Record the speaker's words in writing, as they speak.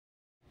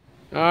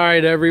All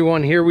right,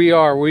 everyone, here we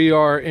are. We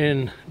are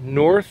in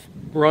North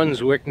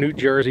Brunswick, New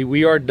Jersey.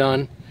 We are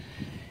done.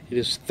 It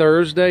is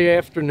Thursday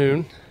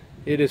afternoon.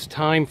 It is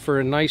time for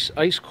a nice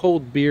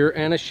ice-cold beer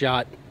and a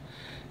shot.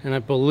 And I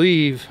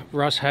believe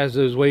Russ has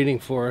those waiting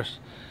for us.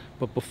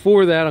 But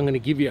before that, I'm going to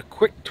give you a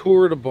quick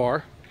tour of the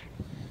bar.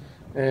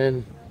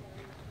 And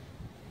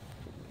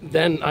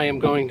then I am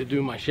going to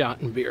do my shot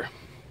and beer.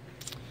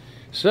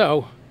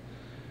 So,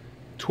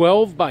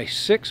 12 by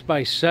 6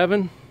 by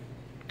 7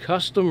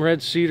 custom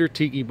red cedar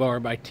tiki bar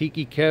by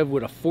Tiki Kev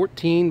with a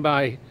 14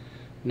 by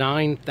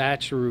 9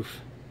 thatched roof.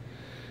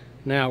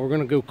 Now we're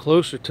going to go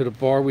closer to the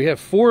bar. We have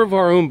 4 of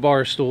our own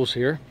bar stools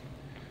here.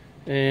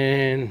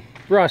 And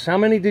Russ, how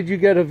many did you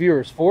get of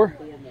yours? 4?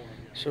 4 more.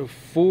 So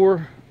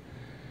 4.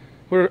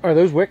 What are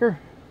those, wicker?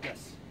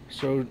 Yes.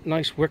 So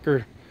nice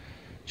wicker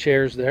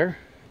chairs there.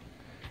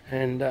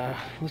 And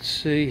let's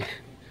see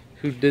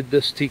who did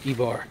this tiki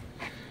bar.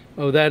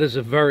 Oh, that is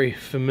a very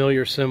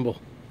familiar symbol.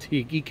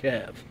 Tiki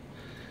Kev.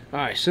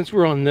 Alright, since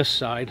we're on this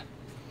side,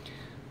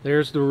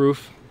 there's the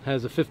roof.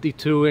 Has a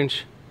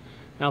 52-inch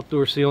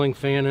outdoor ceiling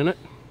fan in it.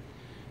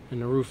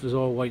 And the roof is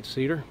all white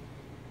cedar.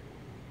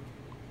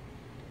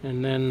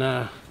 And then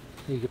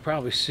you can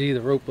probably see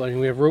the rope lighting.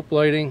 We have rope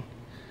lighting.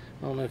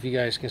 I don't know if you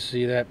guys can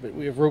see that, but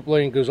we have rope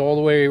lighting. It goes all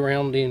the way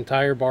around the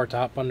entire bar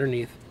top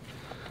underneath.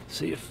 Let's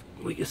see if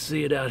we can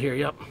see it out here.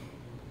 Yep.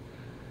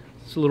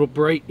 It's a little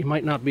bright. You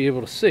might not be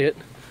able to see it.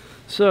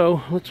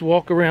 So let's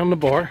walk around the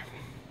bar.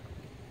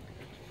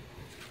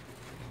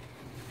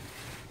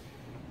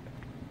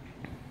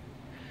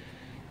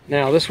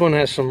 Now this one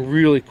has some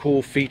really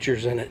cool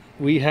features in it.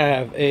 We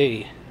have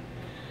a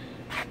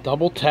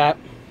double tap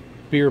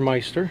beer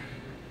Meister.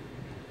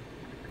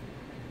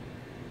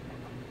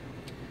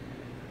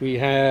 We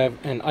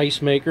have an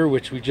ice maker,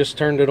 which we just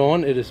turned it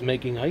on. It is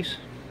making ice.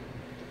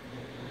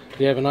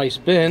 We have an ice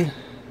bin,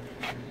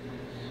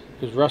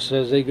 because Russ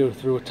says they go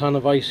through a ton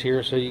of ice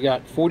here. So you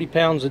got 40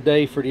 pounds a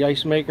day for the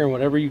ice maker and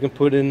whatever you can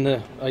put in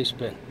the ice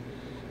bin.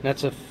 And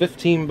that's a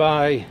 15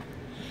 by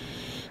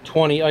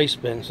 20 ice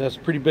bin, so that's a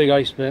pretty big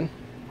ice bin.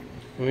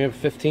 And we have a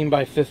 15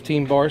 by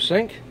 15 bar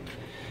sink,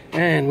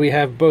 and we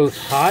have both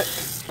hot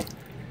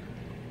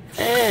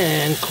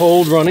and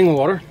cold running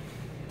water.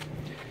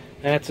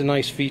 That's a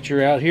nice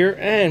feature out here.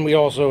 And we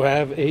also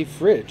have a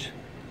fridge,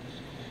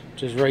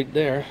 which is right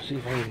there. See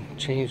if I can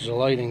change the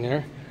lighting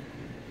there.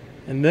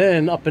 And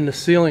then up in the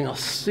ceiling, I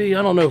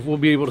don't know if we'll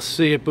be able to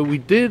see it, but we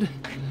did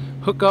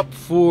hook up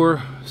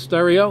for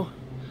stereo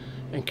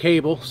and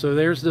cable. So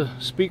there's the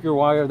speaker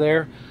wire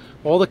there.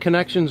 All the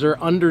connections are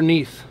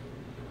underneath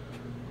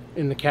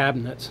in the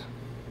cabinets.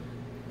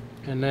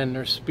 And then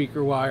there's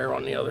speaker wire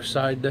on the other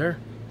side there.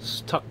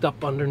 It's tucked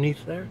up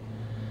underneath there.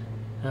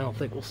 I don't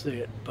think we'll see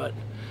it, but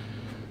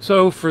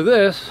so for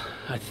this,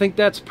 I think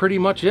that's pretty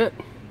much it.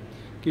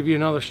 Give you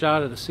another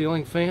shot of the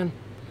ceiling fan.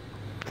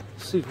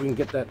 Let's see if we can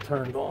get that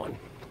turned on.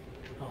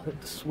 I'll hit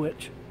the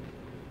switch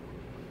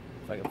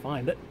if I can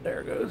find it.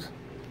 There it goes.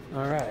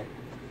 All right.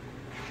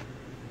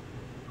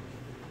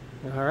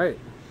 All right.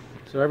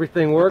 So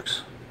everything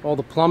works, all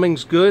the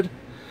plumbing's good,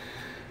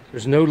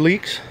 there's no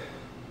leaks,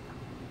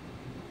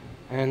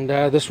 and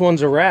this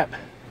one's a wrap.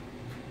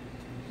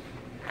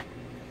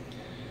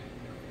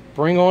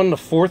 Bring on the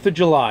 4th of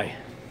July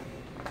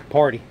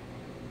party,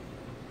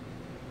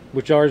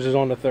 which ours is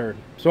on the 3rd.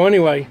 So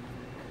anyway,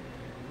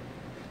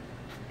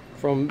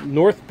 from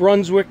North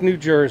Brunswick, New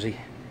Jersey,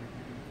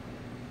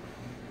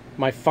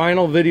 my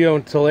final video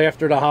until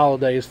after the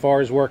holiday as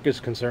far as work is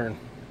concerned.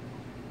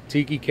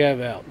 Tiki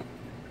Kev out.